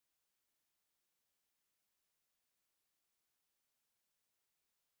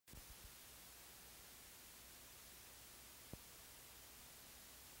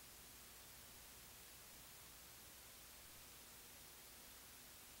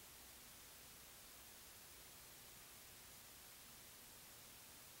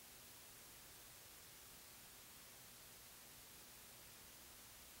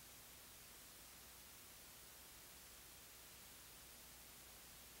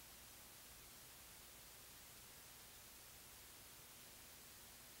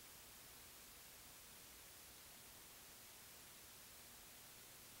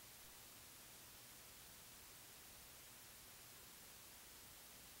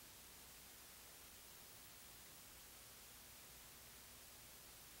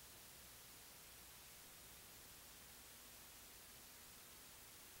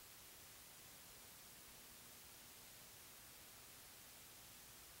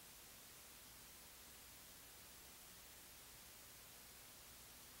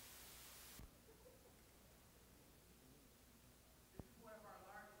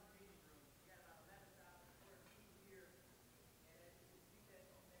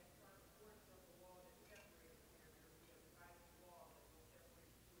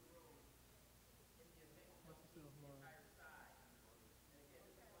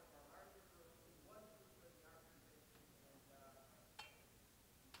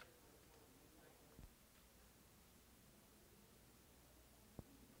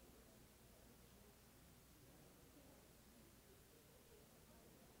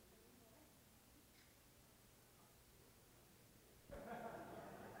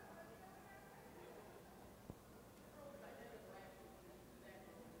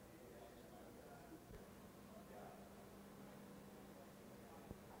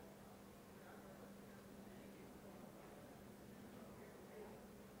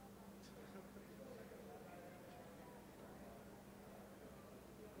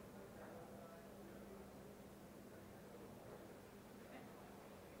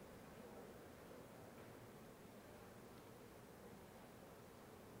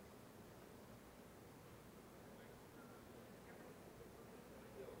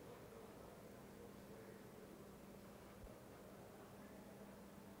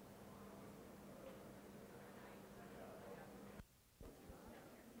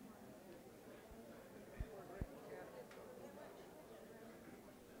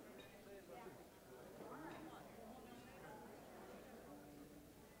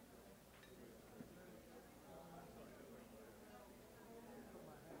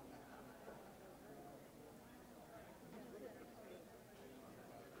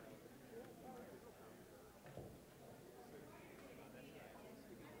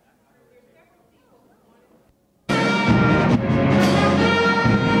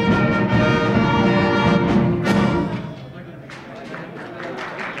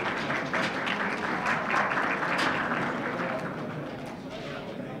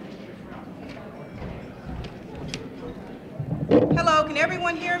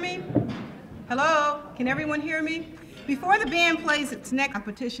everyone hear me? Hello, can everyone hear me? Before the band plays its next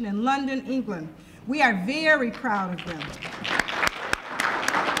competition in London, England, we are very proud of them.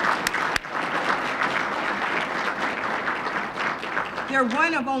 They're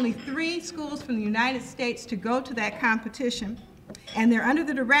one of only 3 schools from the United States to go to that competition, and they're under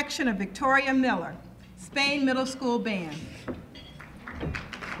the direction of Victoria Miller, Spain Middle School Band.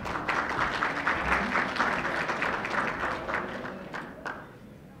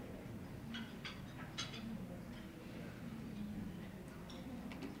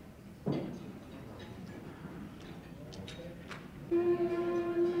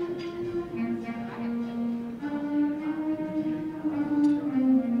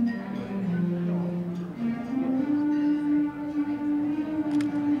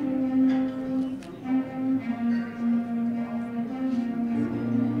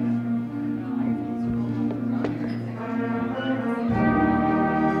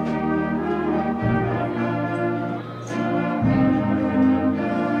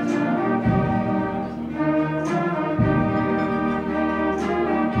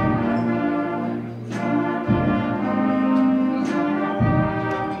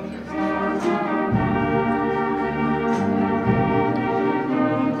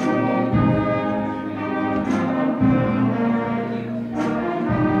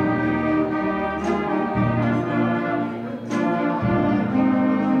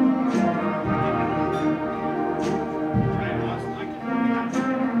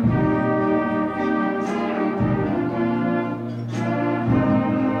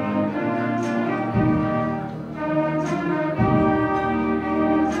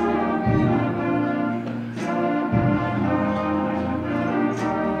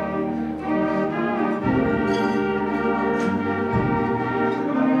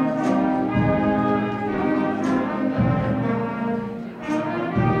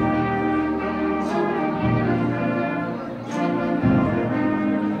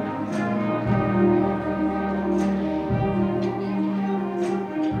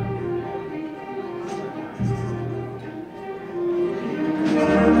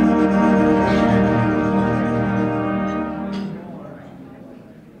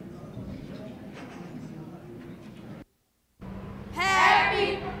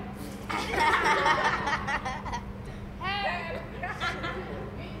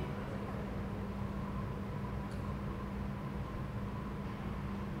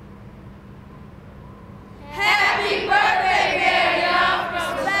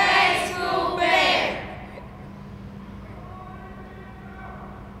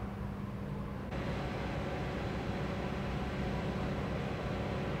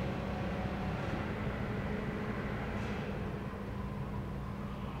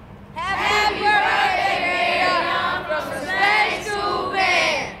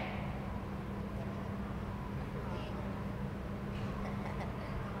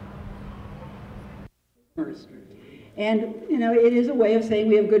 And, you know, it is a way of saying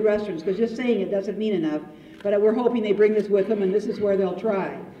we have good restaurants, because just saying it doesn't mean enough. But we're hoping they bring this with them, and this is where they'll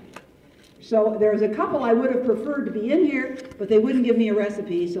try. So there's a couple I would have preferred to be in here, but they wouldn't give me a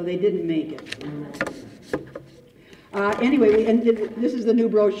recipe, so they didn't make it. Anyway, this is the new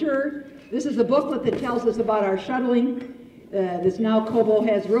brochure. This is the booklet that tells us about our shuttling. This now Cobo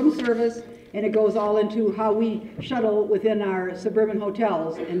has room service, and it goes all into how we shuttle within our suburban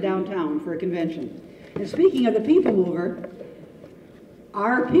hotels in downtown for a convention. And speaking of the People Mover,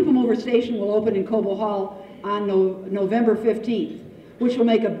 our People Mover station will open in Cobo Hall on November 15th, which will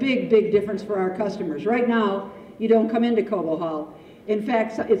make a big, big difference for our customers. Right now, you don't come into Cobo Hall. In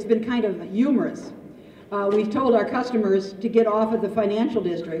fact, it's been kind of humorous. We've told our customers to get off at the financial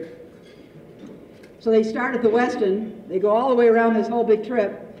district. So they start at the Westin, they go all the way around this whole big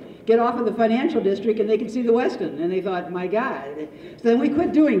trip, get off of the financial district, and they can see the Westin. And they thought, my God. So then we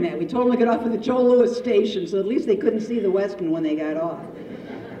quit doing that. We told them to get off of the Joe Louis station, so at least they couldn't see the Westin when they got off.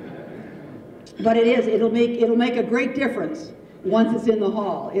 But it'll make a great difference once it's in the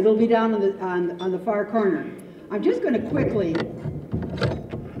hall. It'll be down on the far corner. I'm just going to quickly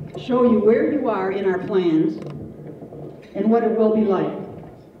show you where you are in our plans and what it will be like.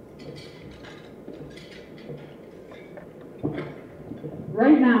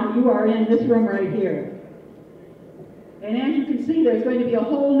 Right now, you are in this room right here. And as you can see, there's going to be a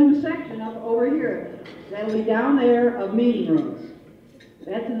whole new section up over here. That'll be down there of meeting rooms.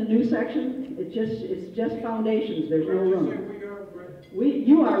 That's in the new section. It's just foundations. There's no room.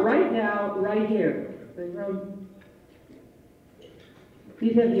 You are right now, right here.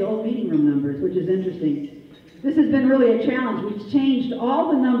 These have the old meeting room numbers, which is interesting. This has been really a challenge. We've changed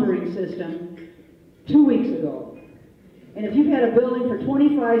all the numbering system 2 weeks ago. And if you've had a building for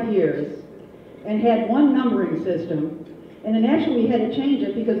 25 years and had one numbering system, and then actually we had to change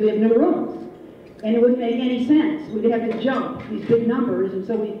it because we have new rooms, and it wouldn't make any sense. We'd have to jump these big numbers, and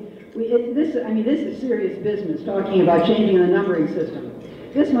so this is serious business, talking about changing the numbering system.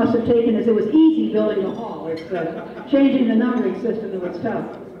 This must have taken us, it was easy building the hall. It's changing the numbering system that was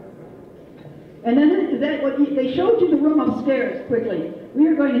tough. And then they showed you the room upstairs quickly. We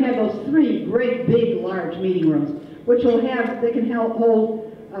are going to have those 3 great, big, large meeting rooms, which they can help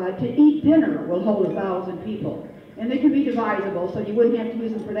hold, to eat dinner will hold 1,000 people. And they can be divisible, so you wouldn't have to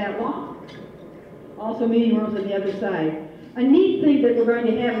use them for that long. Also meeting rooms on the other side. A neat thing that we're going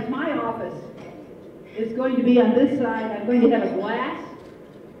to have is my office is going to be on this side. I'm going to have a glass,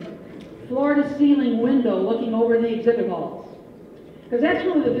 floor-to-ceiling window looking over the exhibit halls. Because that's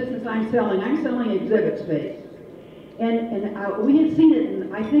really the business I'm selling. I'm selling exhibit space. And we had seen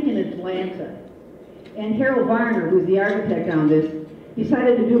it, I think, in Atlanta. And Harold Varner, who's the architect on this,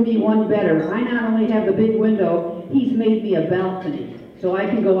 decided to do me one better. I not only have the big window, he's made me a balcony. So I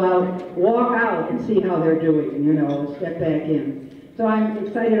can go out, walk out, and see how they're doing, you know, step back in. So I'm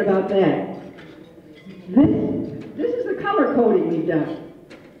excited about that. This is the color coding we've done.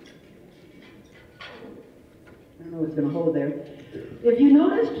 I don't know what's going to hold there. If you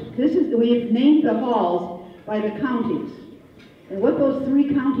noticed, we've named the halls by the counties. And what those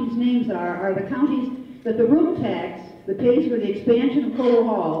 3 counties' names are the counties that the room tax, that pays for the expansion of Cobo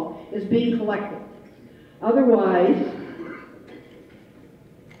Hall, is being collected. Otherwise,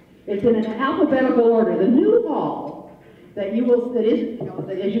 it's in an alphabetical order. The new hall that as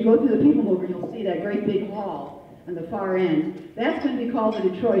you go through the people mover, you'll see that great big hall on the far end. That's going to be called the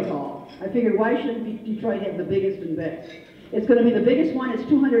Detroit Hall. I figured, why shouldn't Detroit have the biggest and best? It's going to be the biggest one. It's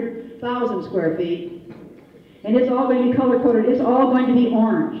 200,000 square feet. And it's all going to be color-coded. It's all going to be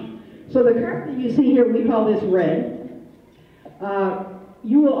orange. So the carpet you see here, we call this red.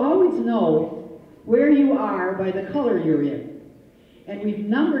 You will always know where you are by the color you're in. And we've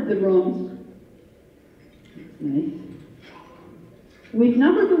numbered the rooms. Nice. We've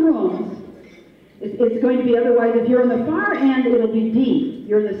numbered the rooms. It's going to be otherwise, if you're on the far end, it'll be D.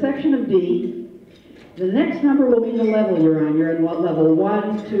 You're in the section of D. The next number will be the level you're on. You're in what level?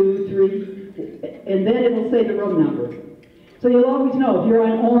 1, 2, 3. And then it will say the room number. So you'll always know if you're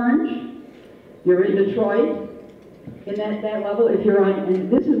on orange, you're in Detroit, in that level. If you're on,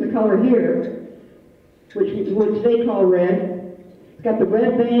 and this is the color here, which they call red. It's got the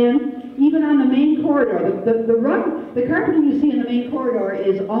red band. Even on the main corridor, the carpeting you see in the main corridor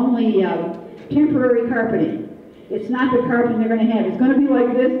is only temporary carpeting. It's not the carpeting they're going to have. It's going to be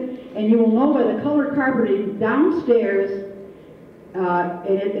like this, and you will know by the color carpeting downstairs. As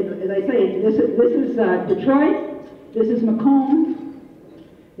I say, this is Detroit, this is Macomb,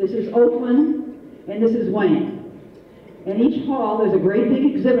 this is Oakland, and this is Wayne. And each hall, there's a great big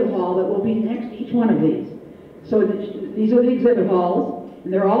exhibit hall that will be next to each one of these. So these are the exhibit halls,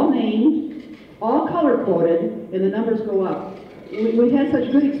 and they're all named, all color-coded, and the numbers go up. We've had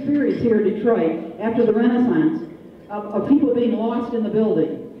such good experience here in Detroit after the Renaissance of people being lost in the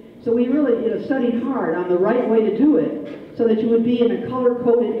building. So we really studied hard on the right way to do it so that you would be in a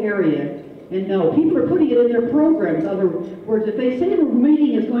color-coded area and know. People are putting it in their programs. In other words, if they say the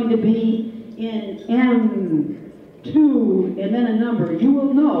meeting is going to be in M2 and then a number, you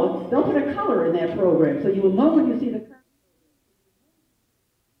will know. They'll put a color in that program, so you will know when you see the